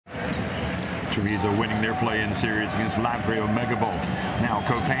Treviso winning their play-in series against Lavrio Megabolt. Now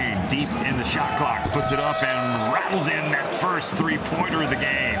Caupain deep in the shot clock, puts it up and rattles in that first three-pointer of the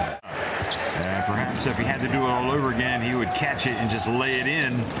game. Perhaps if he had to do it all over again, he would catch it and just lay it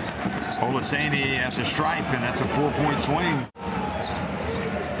in. Olaseni at the stripe, and that's a 4-point swing.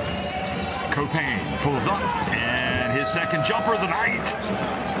 Caupain pulls up, and his second jumper of the night.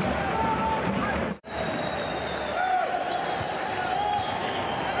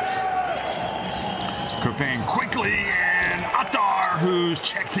 Caupain quickly, and Attar, who's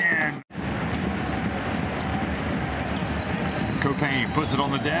checked in. Caupain puts it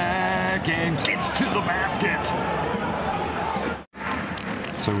on the deck and gets to the basket.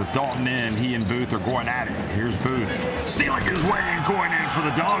 So with Dalton in, he and Booth are going at it. Here's Booth sealing his way and going in for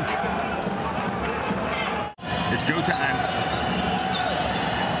the dunk. It's go time.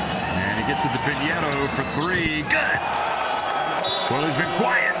 And he gets to the Pinheiro for three. Good. Well, he's been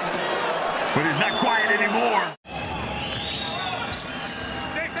quiet, but he's not quiet anymore.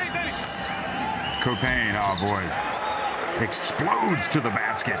 Caupain, oh boy, explodes to the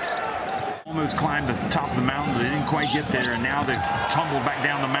basket. Almost climbed the top of the mountain, but they didn't quite get there, and now they've tumbled back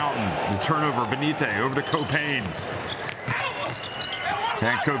down the mountain. The turnover, Benite over to Caupain.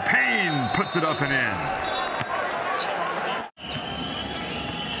 And Caupain puts it up and in.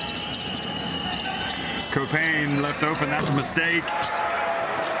 Caupain left open, that's a mistake.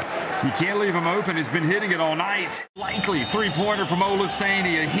 You can't leave him open, he's been hitting it all night. Likely three-pointer from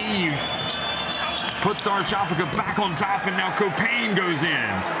Olaseni, a heave. Puts Darüşşafaka back on top, and now Caupain goes in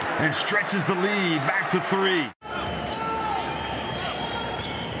and stretches the lead back to three.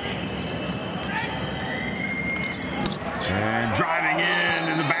 And driving in,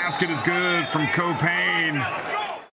 and the basket is good from Caupain.